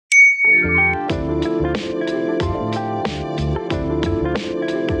Hey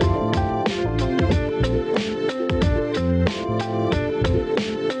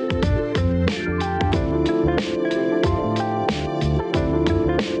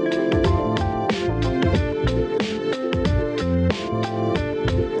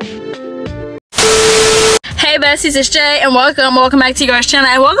besties, it's Jay and welcome back to your guys' channel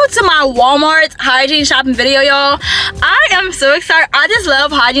and welcome to my Walmart hygiene shopping video, y'all. I am so excited. I just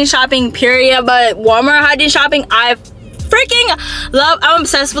love hygiene shopping period, but Walmart hygiene shopping I freaking love. I'm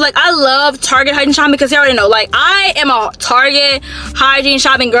obsessed with, like, I love Target hygiene shopping because you already know, like, I am a Target hygiene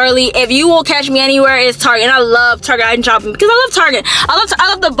shopping girly. If you will catch me anywhere, it's Target. And I love Target hygiene shopping because I love Target. I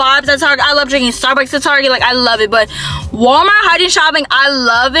love the vibes at Target. I love drinking Starbucks at Target. Like, I love it. But Walmart hygiene shopping, I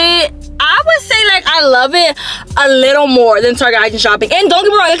love it. I would say, like, I love it a little more than Target hygiene shopping. And don't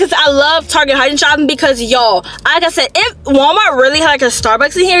get me wrong, because I love Target hygiene shopping because, y'all, like I said, if Walmart really had like a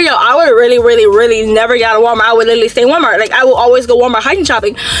Starbucks in here, yo, I would really never get out of Walmart. I would literally stay in Walmart. Like, I will always go Walmart hygiene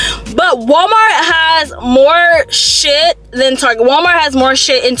shopping. But Walmart has more shit than Target. Walmart has more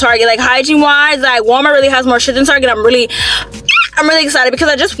shit in Target, like, hygiene wise. Like, Walmart really has more shit than Target. I'm really excited because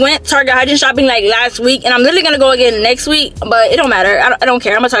I just went Target hygiene shopping like last week, and I'm literally gonna go again next week. But it don't matter. I don't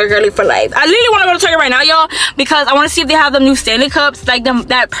care. I'm a Target girly for life. I literally want to go to Target right now, y'all, because I want to see if they have them new Stanley cups, like them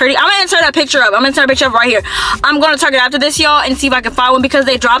that pretty. I'm gonna insert that picture up. I'm gonna insert a picture up right here. I'm going to Target after this, y'all, and see if I can find one because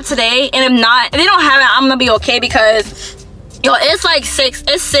they dropped today. And if they don't have it, I'm gonna be okay because, yo, it's like 6.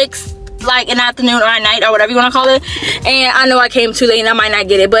 It's 6. Like in the afternoon or at night or whatever you want to call it, and I know I came too late and I might not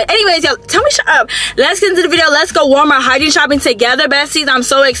get it. But anyways, y'all, tell me shut up. Let's get into the video. Let's go Walmart hygiene shopping together, besties. I'm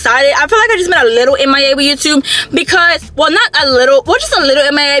so excited. I feel like I just been a little MIA with YouTube because, well, not a little, well, just a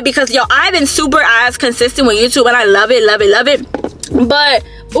little MIA because, yo, I've been super ass consistent with YouTube and I love it. But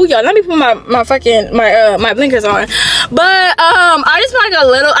oh, y'all, let me put my blinkers on. But I just feel like a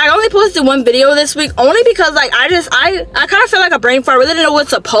little, I only posted one video this week only because, like, I kind of feel like a brain fart. I really didn't know what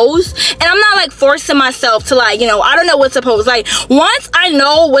to post, and I'm not like forcing myself to, like, you know, I don't know what to post. Like, once I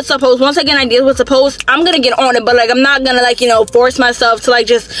know what to post, once I get ideas what to post, I'm gonna get on it. But, like, I'm not gonna, like, you know, force myself to, like,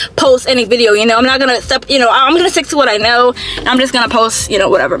 just post any video, you know. I'm not gonna step, you know, I'm gonna stick to what I know. I'm just gonna post, you know,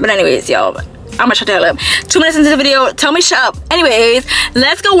 whatever. But anyways, y'all, I'm gonna shut that up. 2 minutes into the video, tell me shut up. Anyways,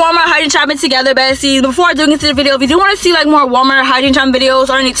 let's go Walmart hygiene shopping together, besties. Before I do get into the video, if you do want to see like more Walmart hygiene shopping videos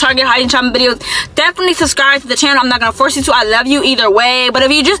or any Target hygiene shopping videos, definitely subscribe to the channel. I'm not gonna force you to. I love you either way. But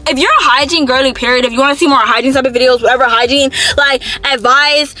if you're a hygiene girly period, if you want to see more hygiene shopping videos, whatever, hygiene, like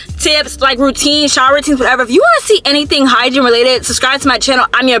advice, tips, like routine, shower routines, whatever, if you want to see anything hygiene related, subscribe to my channel.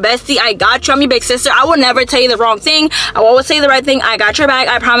 I'm your bestie. I got you. I'm your big sister. I will never tell you the wrong thing. I will always say the right thing. I got your back.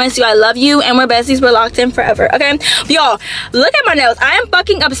 I promise you. I love you, and we're besties. We're locked in forever. Okay, y'all, look at my nails. I am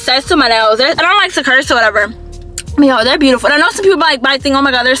fucking obsessed with my nails. I don't like to curse or whatever. But y'all, they're beautiful. And I know some people like think, oh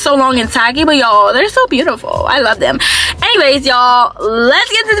my god, they're so long and tacky, but y'all, they're so beautiful. I love them. Anyways, y'all,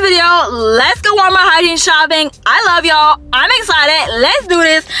 let's get to the video. Let's go Walmart hygiene shopping. I love y'all. I'm excited. Let's do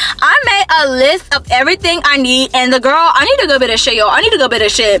this. I made a list of everything I need, and the girl, I need a good bit of shit, y'all. I need a good bit of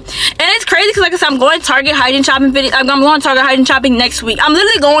shit. And it's crazy because, like I said, I'm going Target hygiene shopping video. I'm going Target hygiene shopping next week. I'm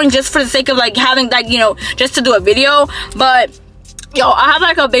literally going just for the sake of, like, having, like, you know, just to do a video. But yo, I have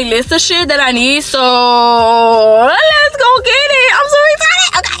like a big list of shit that I need, so let's go get it. I'm so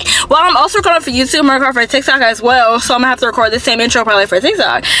excited. Okay. Well, I'm also recording for YouTube. I'm recording for TikTok as well, so I'm gonna have to record the same intro probably for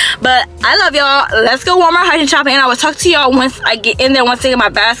TikTok. But I love y'all. Let's go Walmart hygiene shopping, and I will talk to y'all once I get in there, once I get my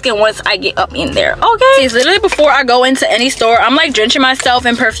basket, once I get up in there. Okay. It's literally before I go into any store, I'm like drenching myself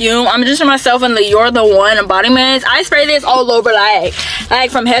in perfume. I'm drenching myself in the You're the One embodiments. I spray this all over, like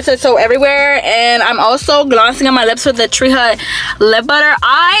from head to toe everywhere, and I'm also glossing on my lips with the Tree Hut lip butter.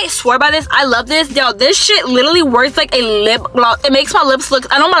 I swear by this. I love this. Yo, this shit literally works like a lip gloss. It makes my lips look,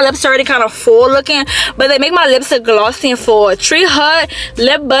 I know my lips are already kind of full looking, but they make my lips look glossy and full. Tree Hut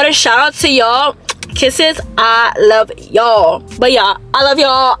lip butter. Shout out to y'all. Kisses. I love y'all. But yeah, I love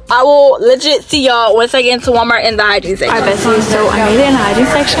y'all. I will legit see y'all once I get into Walmart in the hygiene section. Alright, besties, so I made it in the hygiene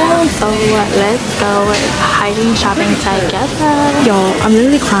section, so let's go hygiene shopping together. Y'all, I'm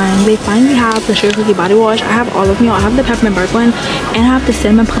literally crying. They finally have the Sugar Cookie body wash. I have all of them, y'all. I have the peppermint bark one, and I have the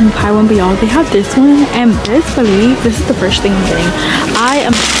cinnamon pumpkin pie one, but y'all, they have this one, and best believe this is the first thing I'm getting. I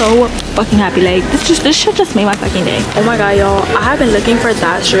am so fucking happy. Like, this shit just made my fucking day. Oh my god, y'all, I have been looking for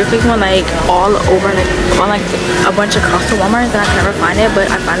that Sugar Cookie one like all over, like on like a bunch of across the Walmart, and I can never find it, but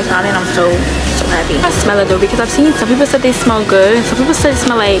I finally found it, and I'm so happy. I smell it though because I've seen some people said they smell good and some people said they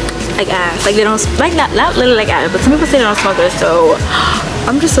smell like ass. Like they don't, like not literally like ass, but some people say they don't smell good. So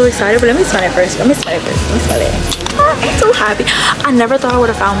I'm just so excited. But let me smell it first. Let me smell it. I'm so happy. I never thought I would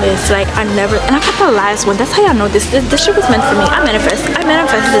have found this. Like I never, and I got the last one. That's how y'all know this shit was meant for me. I manifested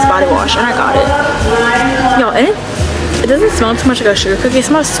this body wash and I got it. Yo, and it doesn't smell too much like a sugar cookie. It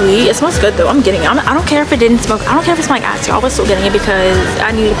smells sweet. It smells good though. I'm getting it. I don't care if it didn't smell. I don't care if it smells like ass. Y'all, I was still getting it because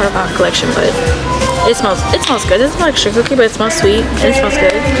I needed part of my collection. But it smells good. It doesn't smell like sugar cookie, but it smells sweet and it smells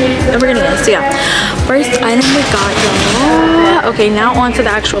good. And we're getting it. So yeah, first item we got, y'all. Okay, now on to the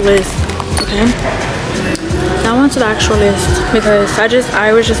actual list. Okay. Now on to the actual list because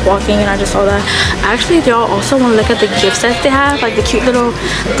I was just walking and I just saw that. Actually, if y'all also want to look at the gift sets they have, like the cute little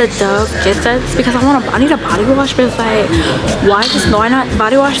Dove gift sets, because I need a body wash, but it's like, why not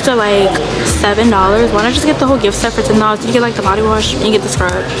body washes are like $7. Why not just get the whole gift set for $10? You get like the body wash and you get the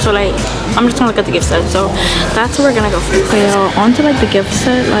scrub. So like, I'm just gonna look at the gift set. So that's what we're gonna go for. Okay, y'all, on to like the gift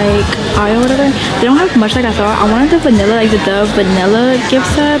set, like aisle or whatever. They don't have much like I thought. I wanted the vanilla, like the Dove vanilla gift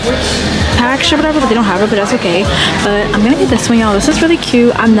set package or whatever, but they don't have it, but that's okay. But I'm gonna get this one, y'all. This is really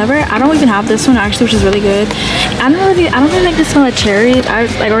cute. I don't even have this one actually, which is really good. I don't really like the smell of cherries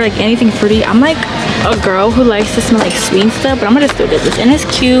or like anything fruity. I'm like a girl who likes to smell like sweet stuff, but I'm gonna still get this, and it's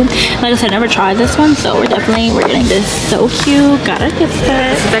cute. Like I said, I never tried this one, so we're getting this. So cute. Got a gift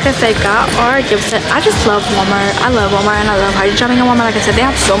set. Like I said, got our gift set. I just love Walmart. I love Walmart and I love hygiene shopping at Walmart. Like I said, they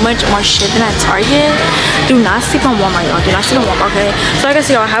have so much more shit than at Target. Do not sleep on Walmart, y'all. Do not sleep on Walmart, okay? So like I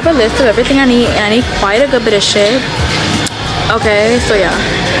said, y'all, I have a list of everything I need, and I need quite a good bit of shit. Okay, so yeah,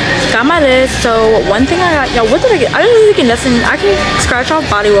 got my list. So one thing I got, y'all, what did I get? I didn't really get nothing. I can scratch off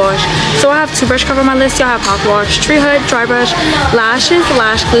body wash. So I have toothbrush cover on my list. Y'all have mouthwash, tree hut, dry brush, lashes,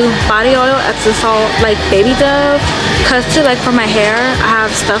 lash glue, body oil, Epsom salt, like baby Dove, custard like for my hair. I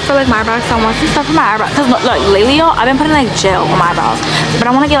have stuff for like my eyebrows. So I want some stuff for my eyebrows. Cause look, lately y'all, I've been putting like gel on my eyebrows, but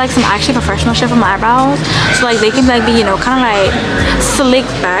I want to get like some actually professional shit for my eyebrows, so like they can like be, you know, kind of like slick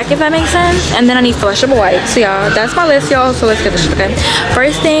back, if that makes sense. And then I need flushable wipes. So yeah, that's my list, y'all. So let's get this shit, okay?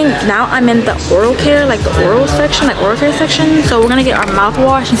 First thing, now I'm in the oral care, like the oral section, like oral care section. So we're gonna get our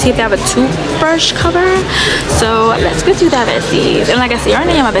mouthwash and see if they have a toothbrush cover. So let's go do that, besties. And like I said, you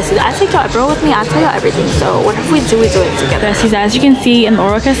already know my besties. I take y'all everywhere with me. I tell y'all everything. So whatever we do it together. Besties, as you can see in the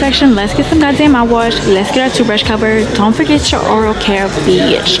oral care section, let's get some goddamn mouthwash. Let's get our toothbrush cover. Don't forget your oral care,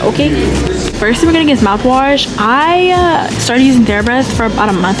 bitch. Okay. First thing we're gonna get is mouthwash. I started using TheraBreath for about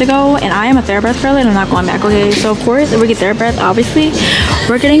a month ago, and I am a TheraBreath girl and I'm not going back. Okay, so of course if we get TheraBreath, obviously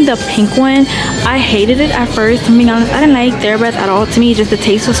we're getting the pink one. I hated it at first. I'm being honest, I didn't like TheraBreath at all. To me, just the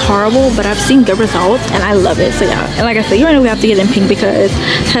taste was horrible, but I've seen good results and I love it. So yeah, and like I said, you already know we have to get it in pink because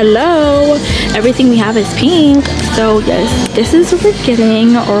hello, everything we have is pink. So yes, this is what we're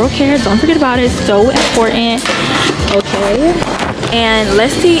getting. Oral care, don't forget about it. So important. Okay, and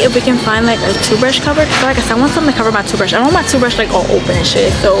let's see if we can find like a toothbrush cover, because like I said, I want something to cover my toothbrush. I don't want my toothbrush like all open and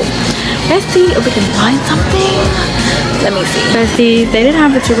shit. So let's see if we can find something. Let me see. Let's see, they didn't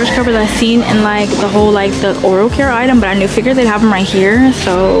have the toothbrush cover that I seen in like the whole like the oral care item, but I figured they'd have them right here.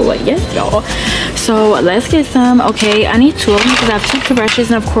 So yes, y'all. So let's get some. Okay, I need two of them because I have two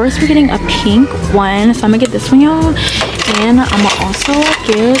toothbrushes, and of course we're getting a pink one. So I'm gonna get this one, y'all, and I'm gonna also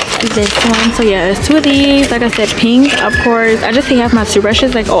get this one. So yeah, it's two of these. Like I said, pink, of course. I just hate having my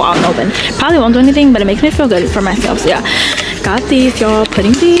toothbrushes like all out and open. Probably won't do anything, but it makes me feel good for myself. So yeah, got these, y'all.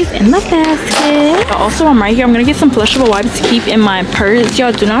 Putting these in the basket. Also, I'm right here. I'm gonna get some flushable wipes to keep in my purse.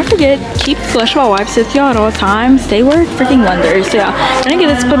 Y'all, do not forget, keep flushable wipes with y'all at all times. They work freaking wonders. So yeah, I'm gonna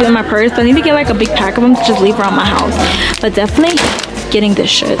get this put in my purse, but I need to get like a big pack of them to just leave around my house. But definitely getting this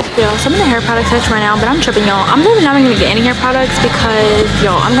shit. Yo, some of the hair products touch right now, but I'm tripping, y'all. I'm really not gonna get any hair products because,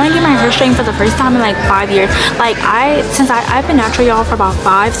 yo, I'm gonna get my hair straightened for the first time in like 5 years. Like since I've been natural, y'all, for about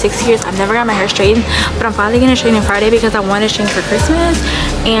 5-6 years. I've never got my hair straightened, but I'm finally gonna straighten Friday because I wanted to straighten for Christmas.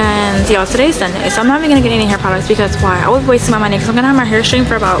 And y'all, today's Sunday, so I'm not even gonna get any hair products because why? I would waste my money because I'm gonna have my hair straightened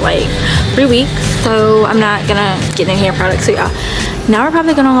for about like 3 weeks. So I'm not gonna get any hair products. So yeah, now we're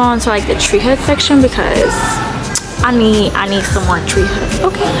probably gonna go on to like the tree hut section because I need some more tree hoods.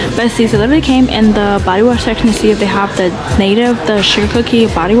 Okay, let's see. So literally came in the body wash section to see if they have the sugar cookie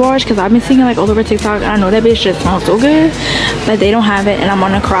body wash, because I've been seeing it like all over TikTok and I know that bitch just smells so good, but they don't have it and I'm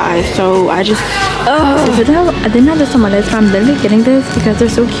gonna cry. So I just I didn't have this on my list, but I'm literally getting this because they're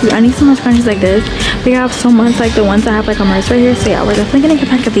so cute. I need some more scrunchies like this. We have so much like the ones that have like a merce right here. So yeah, we're definitely gonna get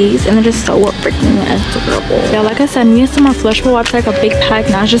a pack of these, and they're just so freaking adorable. Yeah, like I said, I need some more flushable wipes, like a big pack.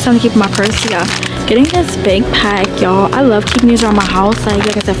 Now it's just something to keep in my purse. So yeah, getting this big pack, y'all. I love keeping these around my house.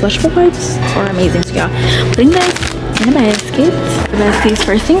 Like I said, flushable wipes are amazing. So yeah, putting this in a basket. Besties,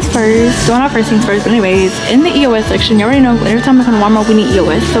 first things first. Well, not first things first, but anyways, in the EOS section, you already know every time I come to Walmart we need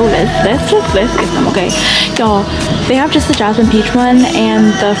EOS, so let's get them. Okay, y'all, they have just the jasmine peach one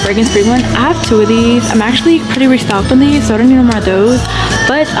and the fragrance free one. I have 2 of these. I'm actually pretty restocked on these, so I don't need no more of those,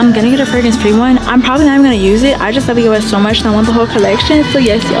 but I'm gonna get a fragrance free one. I'm probably not even gonna use it. I just love EOS so much and I want the whole collection. So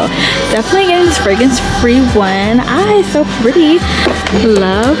yes, y'all, definitely getting this fragrance free one. So pretty,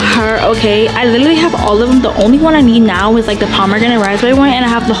 love her. Okay, I literally have all of them. The only one I need now is like the pomegranate raspberry one, and I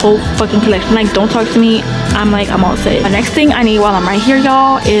have the whole fucking collection. Like, don't talk to me, I'm all set. The next thing I need while I'm right here,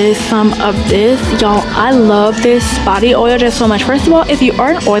 y'all, is some of this. Y'all, I love this body oil just so much. First of all, if you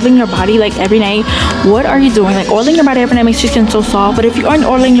aren't oiling your body like every night, what are you doing? Like, oiling your body every night makes your skin so soft, but if you aren't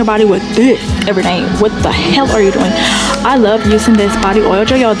oiling your body with this every night, what the hell are you doing? I love using this body oil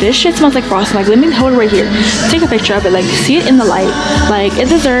gel, y'all. This shit smells like frosting. Like, let me hold it right here, take a picture of it, like see it in the light. Like, it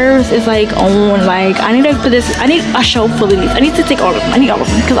deserves its like own, like, I need to put this, I need a shelf full of these. I need to take all of them. I need all of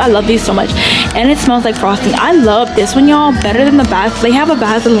them because I love these so much, and it smells like frosting. I love this one, y'all, better than the they have a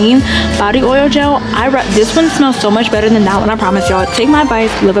Vaseline body oil gel. This one smells so much better than that one. I promise y'all. Take my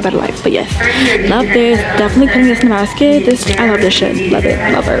advice, live a better life. But yes, love this. Definitely putting this in the basket. I love this shit. Love it,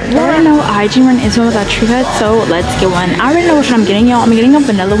 love her. Well, I know hygiene run is one without True Head, so let's get one. I already know which one I'm getting, y'all. I'm getting a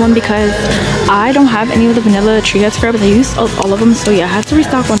vanilla one because I don't have any of the vanilla Tree Head scrubs. I use all of them, so yeah, I have to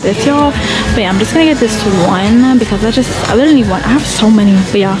restock on this, y'all. But yeah, I'm just gonna get this one because I literally need one. I have so many,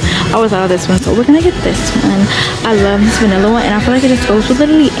 but yeah, I was out of this one, so we're gonna get this one. I love this vanilla one, and I feel like it just goes with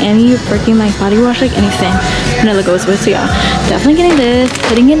literally any freaking like body wash, like any scent vanilla goes with. So yeah, definitely getting this,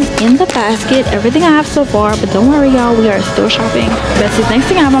 putting it in the basket. Everything I have so far, but don't worry, y'all, we are still shopping. Besties, next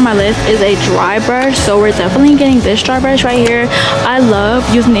thing I have on my list is a dry brush, so we're definitely getting this dry brush right here. I love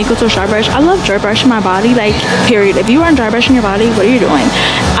using the EcoSource dry brush. I love dry brushing my body, like, period. If you aren't dry brushing your body, what are you doing?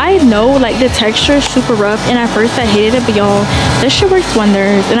 I know, like, the texture is super rough, and at first I hated it, but y'all, this shit works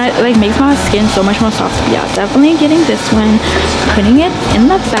wonders, and it like makes my skin so much more soft. Yeah, definitely getting this one, putting it in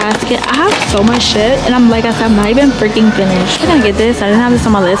the basket. I have so much shit, and I'm like I said, I'm not even freaking finished. I'm gonna get this. I didn't have this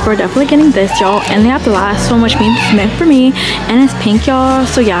on my list, but we're definitely getting this, y'all, and they have to last so much. Means it's meant for me, and it's pink, y'all.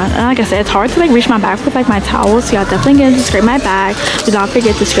 So yeah, and like I said, it's hard to like reach my back with like my towels, so y'all definitely getting to scrape my back. Do not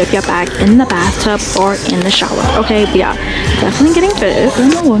forget to scrape your back in the bathtub or in the shower, okay? But yeah, definitely getting this. I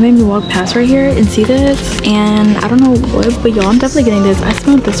don't know what made me walk past right here and see this, and I don't know what, but y'all, I'm definitely getting this. I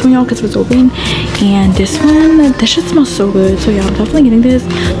smelled this one, y'all, because it was open, and this shit smells so good. So yeah, I'm definitely getting this.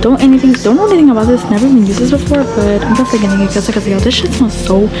 Don't know anything about this, never even used this before, but I'm definitely getting it because like I said, y'all, this shit smells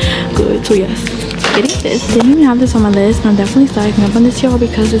so good. So yes, getting this. Didn't even have this on my list, but I'm definitely stocking up on this, y'all,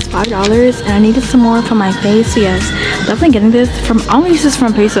 because it's $5 and I needed some more for my face. So yes, definitely getting this. I only use this for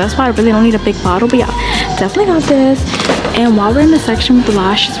my face, so that's why I really don't need a big bottle. But yeah, definitely got this. And while we're in the section with the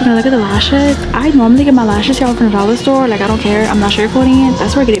lashes, we're gonna look at the lashes. I normally get my lashes, y'all, from the dollar store. Like, I don't care, I'm not sugarcoating it.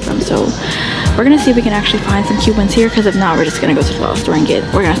 That's where I get it from. So we're gonna see if we can actually find some cute ones here, because if not, we're just gonna go to the dollar store and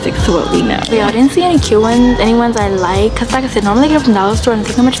we're gonna stick to what we know. So yeah, I didn't see any cute ones, any ones I like, because like I said, normally I get them from the dollar store, and I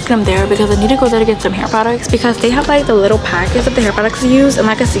think I'm just get them there because I need to go there to get some hair products, because they have like the little packets of the hair products to use, and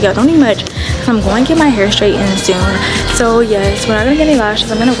like I said, y'all, don't need much because I'm going to get my hair straightened soon. So yes, we're not gonna get any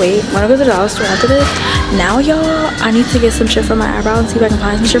lashes. I'm gonna wait. I'm gonna go to the dollar store after this. Now, y'all, I need to get some shit for my eyebrows and see if I can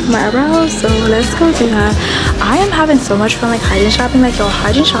find some shit for my eyebrows. So let's go do that. I am having so much fun, like, hygiene shopping. Like, y'all,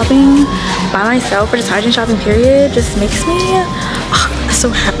 hygiene shopping by myself, or just hygiene shopping period, just makes me so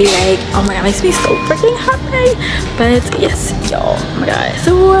happy. Like, oh my god, makes me so freaking happy. But yes, y'all, oh my god.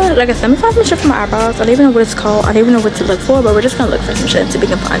 So like I said, let me find some shit for my eyebrows. I don't even know what it's called. I don't even know what to look for, but we're just gonna look for some shit so we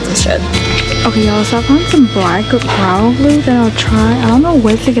can find some shit. Okay, y'all, so I found some black brow glue that I'll try. I don't know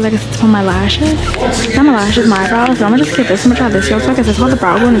what to get, like, it's on my lashes. Not my lashes, my eyebrows. So I'm gonna just get this. I'm gonna try this, y'all. So like I said, it's called the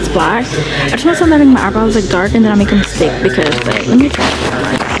brow glue and it's black. I just want something that make my eyebrows like dark, and then I make them stick, because like, let me try.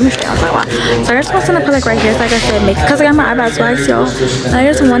 So I just want something to put like right here, so like I said, because I got my eyebrows waxed, y'all, and I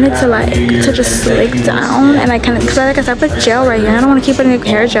just wanted to just slick down, and I kind of, because like I said, I put gel right here. I don't want to keep putting like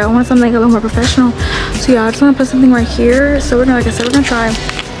hair gel. I want something like a little more professional. So yeah, I just want to put something right here. So we're gonna, like I said, we're gonna try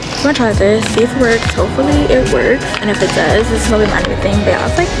this, see if it works. Hopefully it works, and if it does, this is really my new thing. But yeah,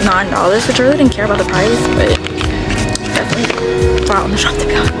 it's like $9, which I really didn't care about the price, but definitely wow, I'm gonna drop the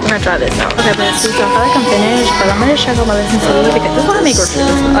bill. We're gonna try this out. Okay, but so I feel like I'm finished, but I'm gonna check out my list and see, because this is what I make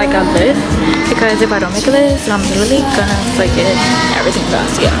like a list, because if I don't make a list, I'm literally gonna forget everything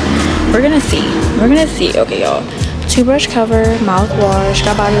fast. Yeah, we're gonna see. Okay, y'all, toothbrush cover, mouthwash,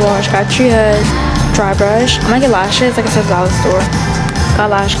 got body wash, got Tree Head, dry brush. I'm gonna get lashes, like I said, dollar store.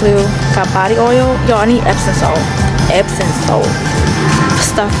 Got lash glue, got body oil. Y'all, I need Epsom salt.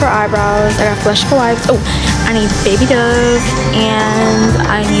 Stuff for eyebrows. I got flushable wipes. Oh, I need Baby Dove, and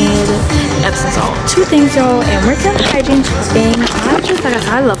I need Epsom salt. Two things, y'all, and we're done hygiene shopping.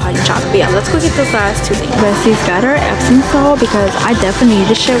 I love hygiene shopping, but yeah, let's go get those last two things. Bessie's got our Epsom salt because I definitely need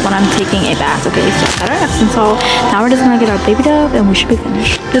this shit when I'm taking a bath. Okay, so I got our Epsom salt. Now we're just gonna get our baby dove and we should be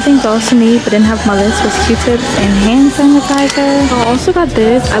finished. The things I also need but didn't have my list was Q-tips and hand sanitizer. I also got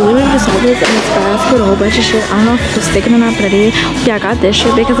this. I literally just saw this in this basket with a whole bunch of shit. I don't know if it's sticking or not, but I did. Yeah, I got this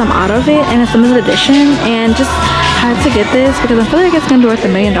shit because I'm out of it and it's limited edition, and just had to get this because I feel like it's gonna be worth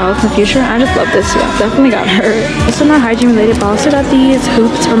 $1 million in the future. I just love this. Yeah, definitely got her. Also not hygiene related, but I also got these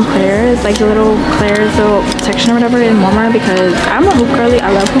hoops from Claire's, like the little Claire's little section or whatever in Walmart, because I'm a hoop girly.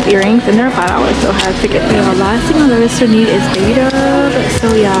 I love hoop earrings and they're $5, so I had to get them. The last thing on the list to need is baby dove.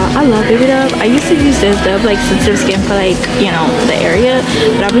 So yeah, I love baby dove. I used to use this dove like sensitive skin for like, you know, the area,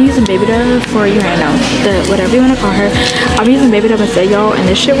 but I've been using baby dove for, you know, the whatever you want to call her. I've been using baby dove instead, y'all, and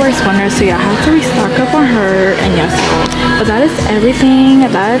this shit works wonders. So yeah, I have to restock up on her, and yes, but that is everything.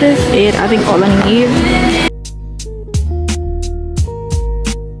 That is it. I think all I need.